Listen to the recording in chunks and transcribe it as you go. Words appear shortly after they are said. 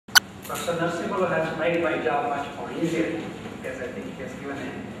Professor Narasimha has made my job much more easier because I think he has given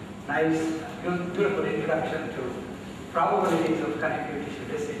a nice, beautiful introduction to probabilities of connective tissue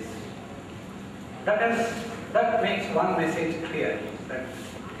disease. That makes one message clear, that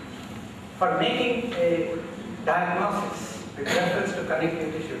for making a diagnosis with reference to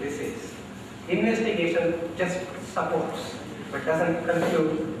connective tissue disease, investigation just supports but doesn't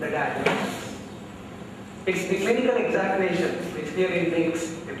conclude the diagnosis. It's the clinical examination which really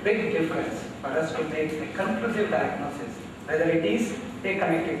makes a big difference for us to make a conclusive diagnosis, whether it is a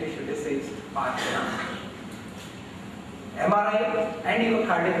connective tissue disease or not. MRI and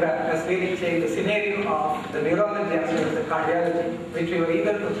echocardiograph has really changed the scenario of the neurology as well as the cardiology, which we were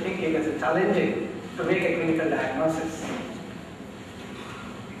eager to thinking as a challenging to make a clinical diagnosis.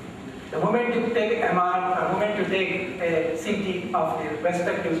 The moment you take MR, the moment you take a CT of the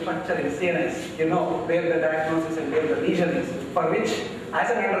respective structure in CNS, you know where the diagnosis and where the lesion is, for which,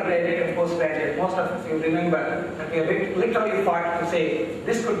 as an undergraduate and postgraduate, most of us, you remember that we have literally fought to say,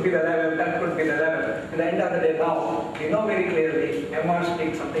 this could be the level, that could be the level. At the end of the day now, we know very clearly, MR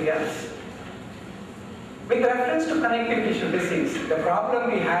speaks something else. With reference to connective tissue disease, the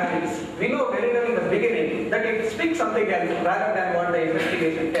problem we have is, we know very well in the beginning that it speaks something else rather than what the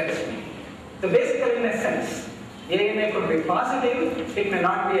investigation tells me. So basically, in a sense, ANA could be positive, it may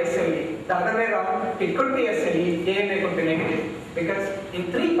not be SLE. The other way around, it could be SLE, ANA could be negative. Because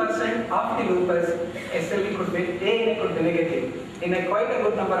in 3% of the lupus, SLE could be, ANA could be negative. In quite a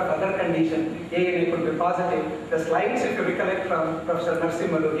good number of other conditions, ANA could be positive. The slides, if you recollect from Professor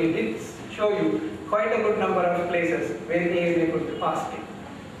Narasimha, he did show you quite a good number of places where ANA could be positive.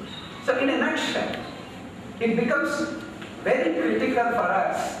 So in a nutshell, it becomes very critical for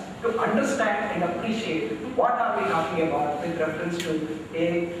us to understand and appreciate what are we talking about with reference to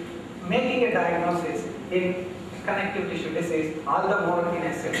making a diagnosis in connective tissue disease, all the more in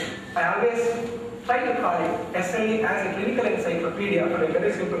SLE. I always try to call it SLE as a clinical encyclopedia for a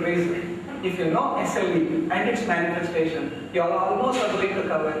very simple reason. If you know SLE and its manifestation, you are almost going to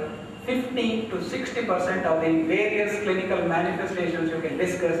cover 50 to 60% of the various clinical manifestations you can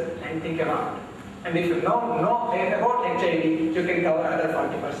discuss and think about. And if you know about HIV, you can cover other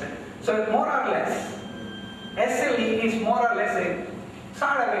 40%. So more or less, SLE is more or less a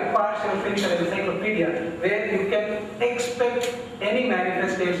sort of a partial clinical encyclopedia where you can expect any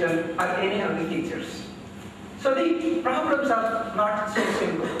manifestation or any of the features. So the problems are not so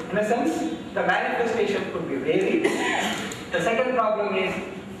simple. In a sense, the manifestation could be varied. The second problem is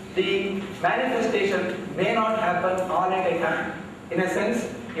the manifestation may not happen all at a time. In a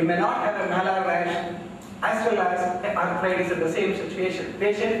sense, you may not have a malar rash as well as arthritis in the same situation.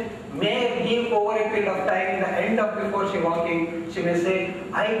 Patient may give over a period of time, the end of before she walking, she may say,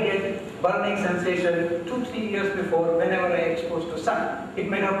 I get burning sensation 2-3 years before whenever I exposed to sun. It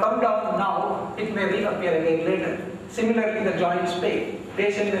may have come down now, it may reappear again later. Similarly, the joints pain.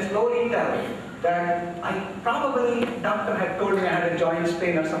 Patient may slowly tell that doctor had told me I had a joint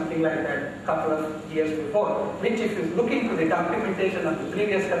pain or something like that a couple of years before, which if you look into the documentation of the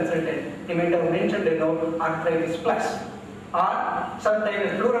previous consultant, he might have mentioned a note arthritis plus. Or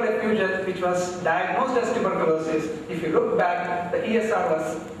sometimes pleural effusion, which was diagnosed as tuberculosis. If you look back, the ESR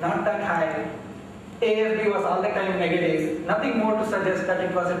was not that high. AFB was all the time negative, nothing more to suggest that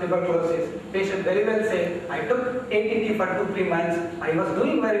it was a tuberculosis. Patient very well said, I took ATT for 2-3 months, I was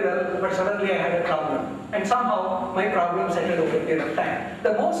doing very well, but suddenly I had a problem. And somehow my problem settled over a period of time.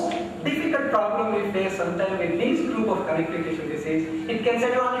 The most difficult problem we face sometimes with this group of connective tissue disease, it can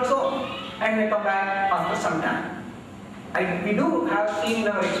settle on its own and may come back after some time. We do have seen in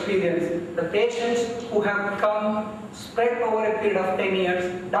our experience the patients who have come spread over a period of 10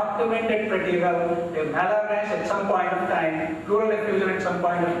 years, documented pretty well, a malar rash at some point of time, pleural effusion at some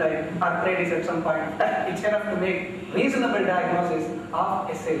point of time, arthritis at some point of time. It's enough to make reasonable diagnosis of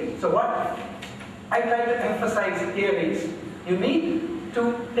SLE. So what I try to emphasize here is, you need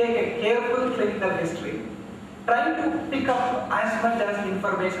to take a careful clinical history, try to pick up as much as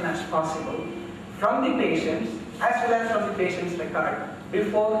information as possible from the patients as well as from the patient's record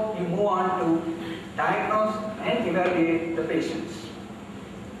before you move on to diagnose and evaluate the patients.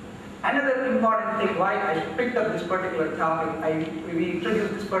 Another important thing why I picked up this particular topic, we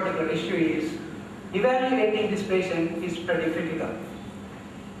introduced this particular issue is, evaluating this patient is pretty critical.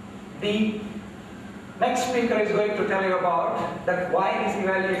 The next speaker is going to tell you about that why this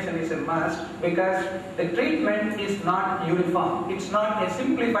evaluation is a must, because the treatment is not uniform. It's not a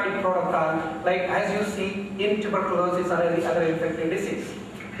simplified protocol like as you see in tuberculosis or any other infectious disease.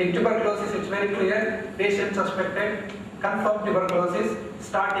 In tuberculosis, it's very clear, patient suspected, confirmed tuberculosis,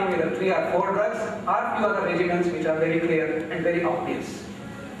 starting with 3 or 4 drugs or few other regimens which are very clear and very obvious.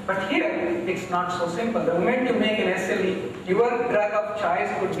 But here, it's not so simple. The moment you make an SLE, your drug of choice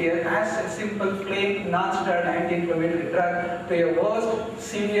could be as a simple, plain, non-steroid anti-inflammatory drug to a worst,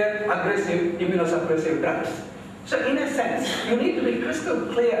 severe, aggressive, immunosuppressive drugs. So in a sense, you need to be crystal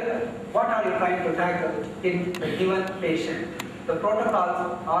clear what are you trying to tackle in the given patient. The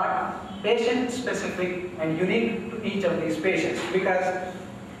protocols are patient-specific and unique to each of these patients because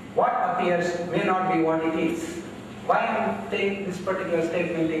what appears may not be what it is. Why I'm saying this particular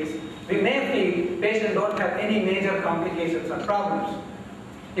statement is, we may feel patients don't have any major complications or problems.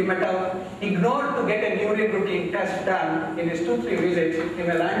 He might have ignored to get a urine routine test done in his 2-3 visits. He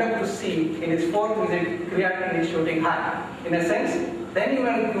may land up to see in his 4th visit creatinine is shooting high. In a sense, then you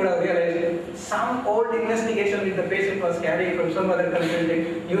would have realized some old investigation which the patient was carrying from some other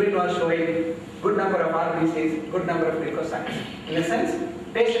consultant, urine was showing good number of RBCs, good number of leukocytes. In a sense,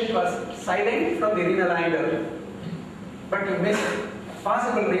 patient was silent from the renal angle, but you missed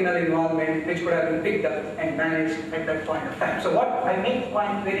possible renal involvement which could have been picked up and managed at that point of time. So what I make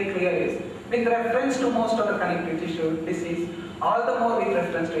point very clear is, with reference to most of the connective tissue disease, all the more with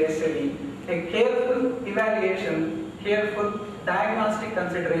reference to SLE, a careful evaluation, careful diagnostic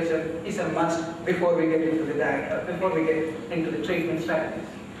consideration is a must before we get into the treatment strategies.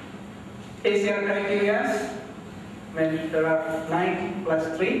 ACR criteria, when there are 9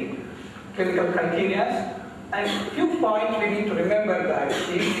 plus 3 clinical criteria. And a few points we need to remember that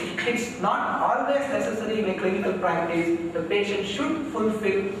it's not always necessary in a clinical practice the patient should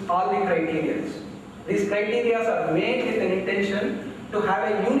fulfill all the criteria. These criteria are made with an intention to have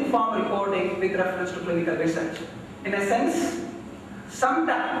a uniform reporting with reference to clinical research. In a sense,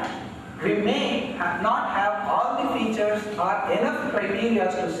 sometimes we may not have all the features or enough criteria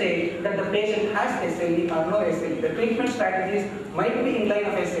to say that the patient has SLE or no SLE. The treatment strategies might be in line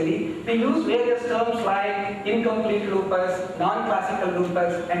of SLE. We use various terms like incomplete lupus, non-classical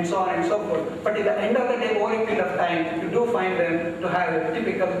lupus, and so on and so forth. But at the end of the day, over a period of time, you do find them to have a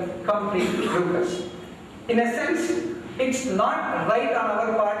typical complete lupus. In a sense, it's not right on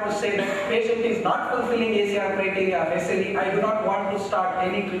our part to say that patient is not fulfilling ACR criteria of SLE. I do not want to start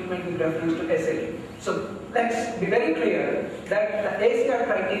any treatment with reference to SLE. So let's be very clear that the ACR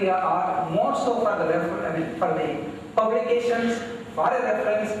criteria are more so for the publications, for a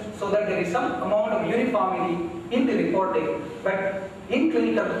reference, so that there is some amount of uniformity in the reporting. But in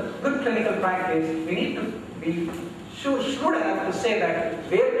good clinical practice, we need to be shrewd enough to say that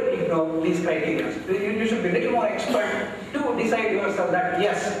where to ignore these criteria. You should be a little more expert to decide yourself that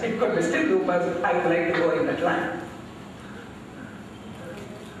yes, it could be still lupus, I would like to go in that line.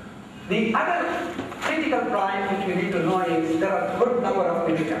 The other critical point which we need to know is there are a good number of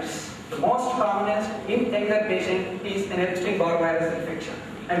mimickers. The most commonest in younger patient is an Epstein-Barr virus infection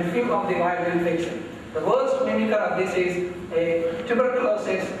and few of the viral infection. The worst mimicker of this is a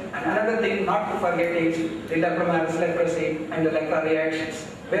tuberculosis, and another thing not to forget is the lepromatous leprosy and the lepra reactions,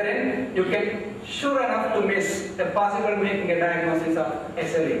 wherein you get sure enough to miss the possible making a diagnosis of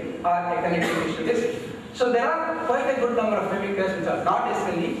SLE or a connective tissue disease. So there are quite a good number of mimickers which are not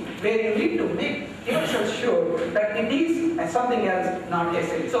SLE, where you need to make yourself sure that it is something else, not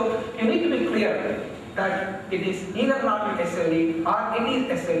SLE. So you need to be clear that it is either not SLE or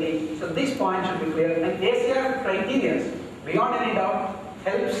it is SLE. So this point should be clear. And ACR criteria, beyond any doubt,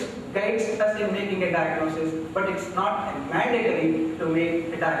 helps, guides us in making a diagnosis, but it's not mandatory to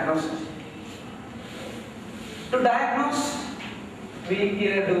make a diagnosis. To diagnose, we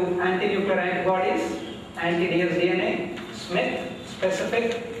either do anti-nuclear antibodies, anti-dsDNA, Smith,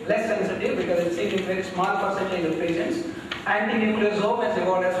 specific, less sensitive because it's seen in very small percentage of patients. Anti-nucleosome has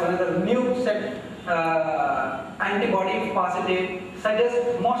evolved as one of the new set antibody positive,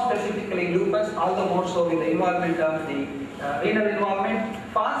 suggests more specifically lupus, although more so with the involvement of the renal involvement.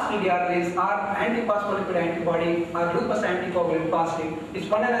 Fast PDRs are antiphospholipid antibody or lupus anticoagulant positive. It's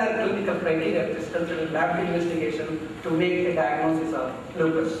one another clinical criteria which is considered lab investigation to make a diagnosis of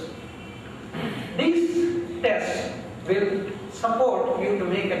lupus. These tests will support you to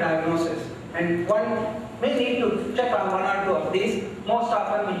make a diagnosis, and one may need to check on one or two of these. Most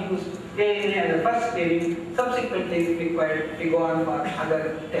often we use ANA as the first screening, subsequently if required we go on for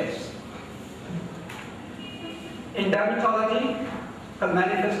other tests. In dermatology, the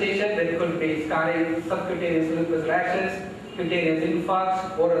manifestation there could be scarring, subcutaneous lupus rashes, cutaneous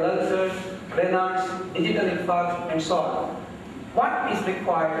infarcts, oral ulcers, Raynaud's, digital infarcts, and so on. What is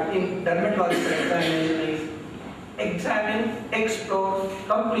required in dermatological examination is examine, explore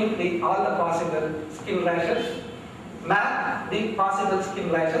completely all the possible skin rashes, map the possible skin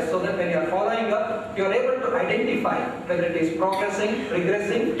rashes so that when you are following up, you are able to identify whether it is progressing,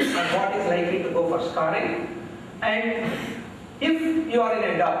 regressing, and what is likely to go for scarring. And If you are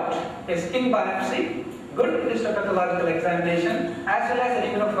in a doubt, a skin biopsy, good histopathological examination, as well as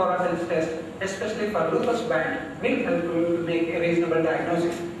an immunofluorescence test, especially for lupus band, will help you to make a reasonable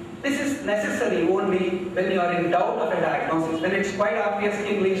diagnosis. This is necessary only when you are in doubt of a diagnosis. When it's quite obvious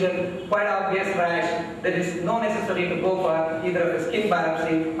skin lesion, quite obvious rash, there is no necessity to go for either a skin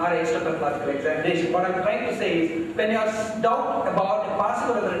biopsy or a histopathological examination. What I'm trying to say is, when you are doubt about a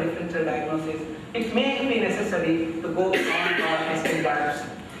possible other differential diagnosis, it may be necessary to go on a skin biopsy.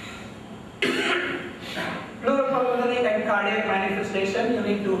 Pleuropulmonary and cardiac manifestation, you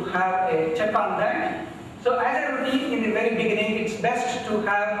need to have a check on that. So as a routine in the very beginning, it's best to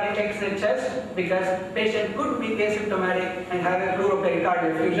have a X-ray chest because patient could be asymptomatic and have a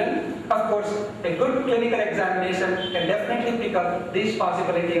pleuropericardial effusion. Of course, a good clinical examination can definitely pick up this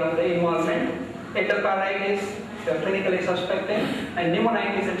possibility of the involvement. Endocarditis, you are clinically suspected, and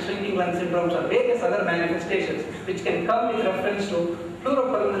pneumonitis and shrinking lung syndromes are various other manifestations which can come with reference to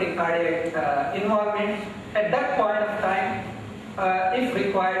pleuropulmonary cardiac involvement. At that point of time, if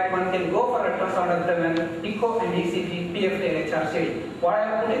required, one can go for ultrasound abdomen, echo and ECG, PFA and HRCD. What I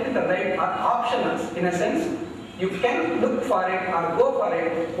have put it in the right are optionals. In a sense, you can look for it or go for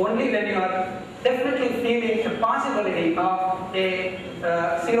it only when you are definitely feeling the possibility of a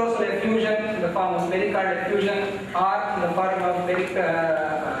serosal effusion in the form of pericardial effusion or in the form of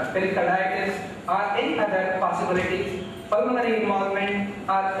pericarditis or any other possibilities, pulmonary involvement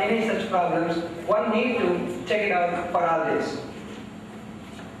or any such problems. One need to check it out for all this.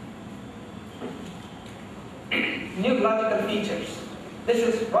 Neurological features. This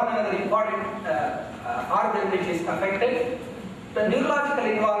is one another important organ which is affected. The neurological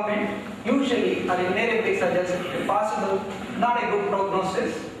involvement usually or invariably suggests a possible, not a good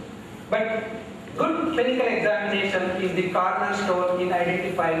prognosis, but good clinical examination is the cornerstone in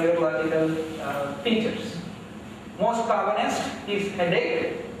identifying neurological features. Most commonest is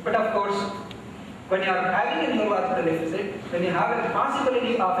headache, but of course, when you are having a neurological deficit, when you have a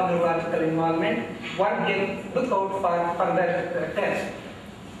possibility of a neurological involvement, one can look out for further test.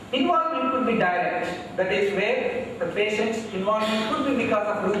 Involvement could be direct, that is where the patient's involvement could be because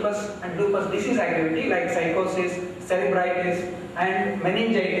of lupus and lupus disease activity like psychosis, cerebritis and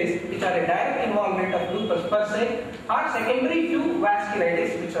meningitis, which are a direct involvement of lupus per se, or secondary to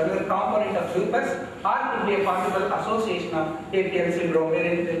vasculitis, which are another component of lupus, or could be a possible association of APL syndrome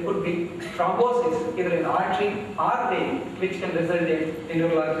wherein there could be thrombosis either in artery or vein, which can result in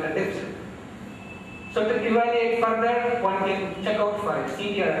neurological deficit. So to evaluate further, one can check out for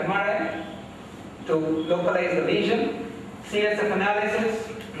CT or MRI to localize the lesion, CSF analysis,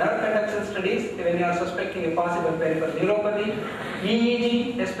 nerve conduction studies when you are suspecting a possible peripheral neuropathy,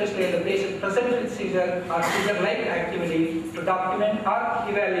 EEG, especially if the patient presents with seizure or seizure-like activity to document or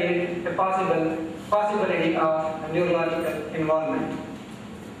evaluate a possibility of a neurological involvement.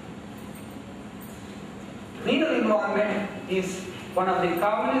 Renal involvement is one of the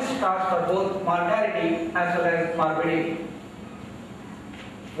commonest cause for both mortality as well as morbidity.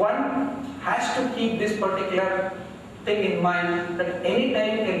 One has to keep this particular thing in mind that any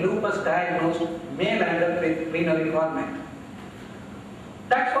time a lupus diagnosed may land up with renal involvement.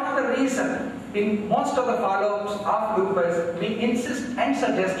 That's one of the reasons in most of the follow-ups of lupus we insist and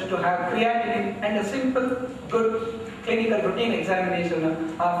suggest to have creatinine and a simple, good clinical routine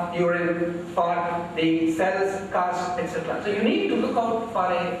examination of urine for the cells, casts, etc. So you need to look out for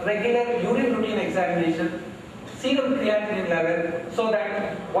a regular urine routine examination, serum creatinine level, so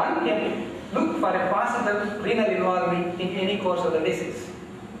that one can look for a possible renal involvement in any course of the disease.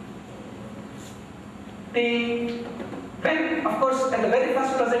 When, of course, at the very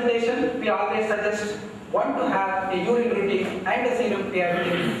first presentation, we always suggest one to have a urine routine and a serum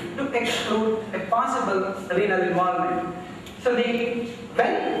creatinine to exclude a possible renal involvement. So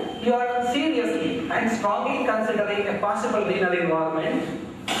when you are seriously and strongly considering a possible renal involvement,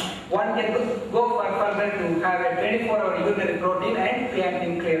 one can go for further to have a 24-hour urinary protein and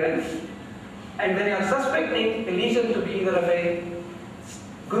creatinine clearance. And when you are suspecting a lesion to be either of a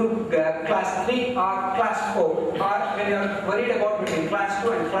group class 3 or class 4, or when you are worried about between class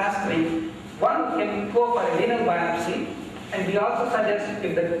 2 and class 3, one can go for a renal biopsy. And we also suggest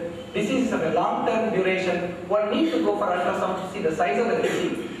if the disease is of a long-term duration, one needs to go for ultrasound to see the size of the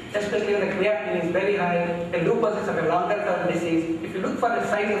disease, especially when the creatinine is very high, and lupus is of a longer-term disease. If you look for the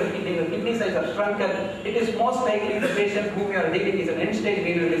size of the kidney size are shrunken, it is most likely the patient whom you are dealing is an end-stage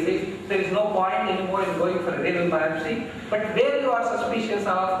renal disease. There is no point anymore in going for a renal biopsy. But where you are suspicious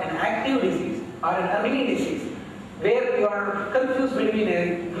of an active disease or an early disease, where you are confused between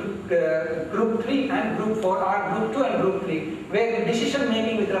group 3 and group 4 or group 2 and group 3, where the decision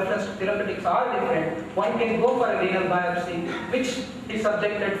making with reference to therapeutics are different, one can go for a renal biopsy, which is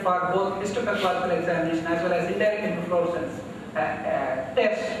subjected for both histopathological examination as well as indirect interfluorescence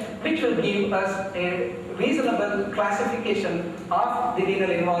test, which will give us a reasonable classification of the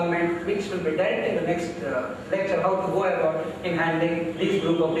renal involvement, which will be dealt in the next lecture, how to go about in handling these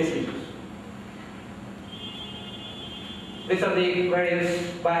group of diseases. These are the various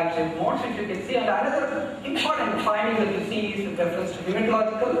biopsy modes which you can see. And another important finding that you see is with reference to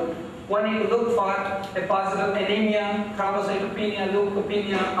hematological. One need to look for a possible anemia, thrombocytopenia,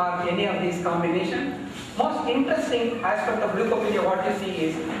 leukopenia, or any of these combinations. Most interesting aspect of leukopenia, what you see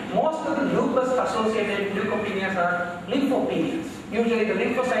is most of the lupus-associated leukopenias are lymphopenias. Usually the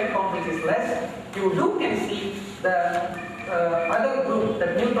lymphocyte count which is less. You can see the other group, the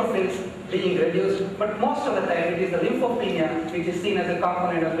neutrophils, being reduced, but most of the time it is the lymphopenia which is seen as a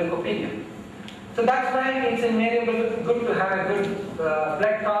component of leukopenia. So that's why it's invariably good to have a good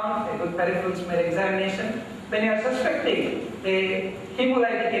blood count, a good peripheral smear examination. When you are suspecting a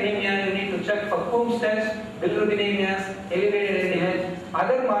hemolytic anemia, you need to check for Coombs test, bilirubinemias, elevated NaH,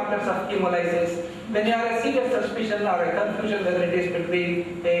 other markers of hemolysis. When you have a serious suspicion or a confusion whether it is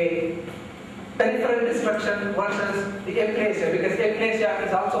between a peripheral destruction versus the aplasia, because aplasia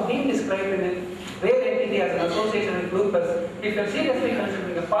is also being described in a rare entity as an association with lupus. If you are seriously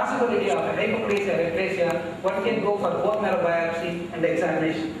considering the possibility of a hypoplasia or aplasia, one can go for bone marrow biopsy and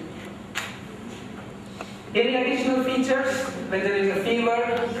examination. Any additional features? When there is a fever,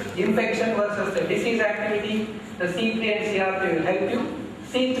 infection versus the disease activity, the C3 and CRP will help you.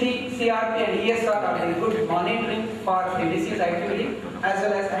 C3, CRP and ESR are the good monitoring for the disease activity, as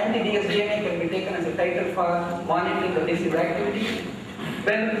well as anti-dsDNA can be taken as a title for monitoring the disease activity.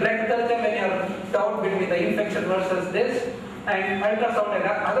 When blood culture, when you are doubt between the infection versus this, and ultrasound and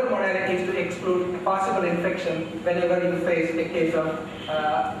other modalities to exclude a possible infection whenever you face a case of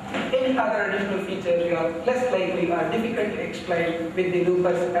any other additional features you are less likely or difficult to explain with the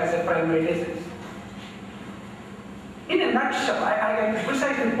lupus as a primary disease. In a nutshell, I can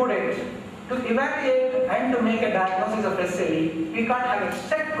precisely put it, to evaluate and to make a diagnosis of SLE, we can't have a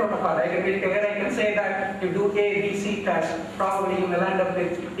set protocol. Where I can say that you do A, B, C test, probably you will end up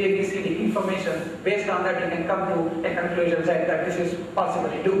with A, B, C, D information. Based on that, you can come to a conclusion that this is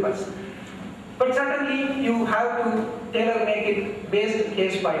possibly lupus. But certainly, you have to tailor make it based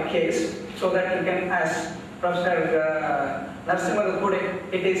case by case, so that you can, as Professor Narasimha put it,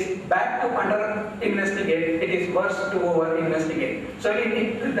 it is bad to under-investigate, it is worse to over-investigate. So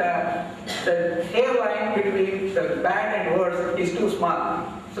the hairline between the bad and worse is too small.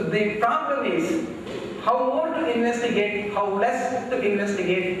 So the problem is, how more to investigate, how less to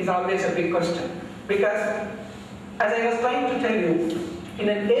investigate is always a big question. Because, as I was trying to tell you, in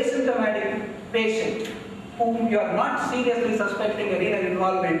an asymptomatic patient, whom you are not seriously suspecting a renal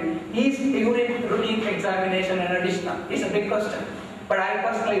involvement, is urine routine examination an additional? It's a big question. But I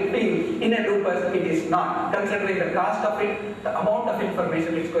personally feel in a lupus it is not, considering the cost of it, the amount of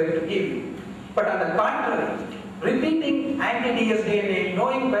information it's going to give you. But on the contrary, repeating anti-dsDNA,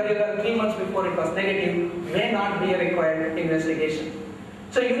 knowing very well 3 months before it was negative, may not be a required investigation.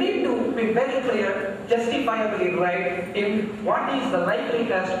 So you need to be very clear, justifiably right in what is the likely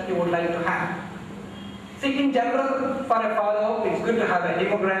test you would like to have. See, in general, for a follow-up, it's good to have a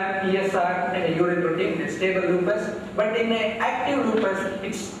hemogram, ESR, and a urine routine in a stable lupus. But in an active lupus,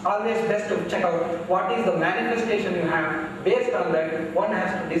 it's always best to check out what is the manifestation you have. Based on that, one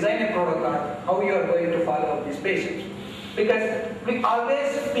has to design a protocol, how you are going to follow up these patients. Because we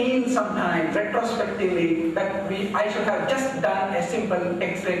always feel sometimes, retrospectively, that I should have just done a simple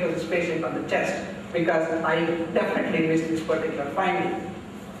X-ray to this patient on the chest, because I definitely missed this particular finding.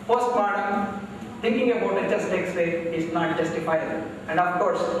 Postmortem, thinking about a chest X-ray is not justifiable. And of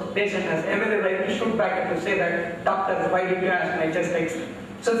course, patient has every right to shoot back and to say that, doctor, why did you ask my chest X-ray?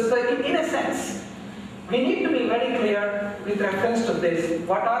 So in a sense, we need to be very clear with reference to this.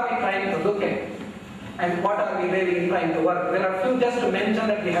 What are we trying to look at? And what are we really trying to work? There are a few just to mention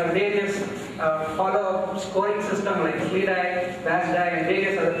that we have various follow-up scoring systems like SLE, VASDI, and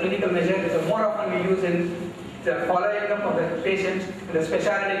various other clinical measures. So more often we use in the following up of the patients in the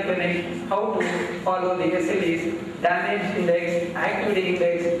specialty clinic, how to follow the SLEs, damage index, activity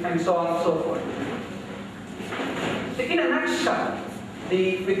index, and so on and so forth. So in a nutshell,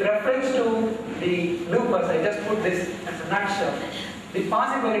 with reference to the lupus, I just put this as a nutshell. The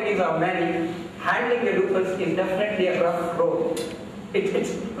possibilities are many. Handling the lupus is definitely a rough road.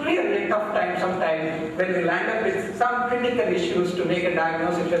 It's really a tough time sometimes when we land up with some critical issues to make a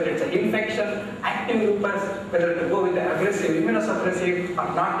diagnosis, whether it's an infection, active lupus, whether to go with the aggressive immunosuppressive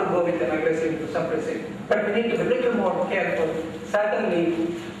or not to go with an aggressive suppressive. But we need to be a little more careful.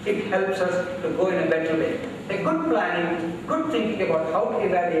 Certainly, it helps us to go in a better way. A good planning, good thinking about how to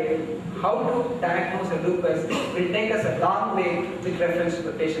evaluate, how to diagnose a lupus will take us a long way with reference to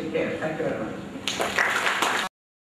the patient care. Thank you very much.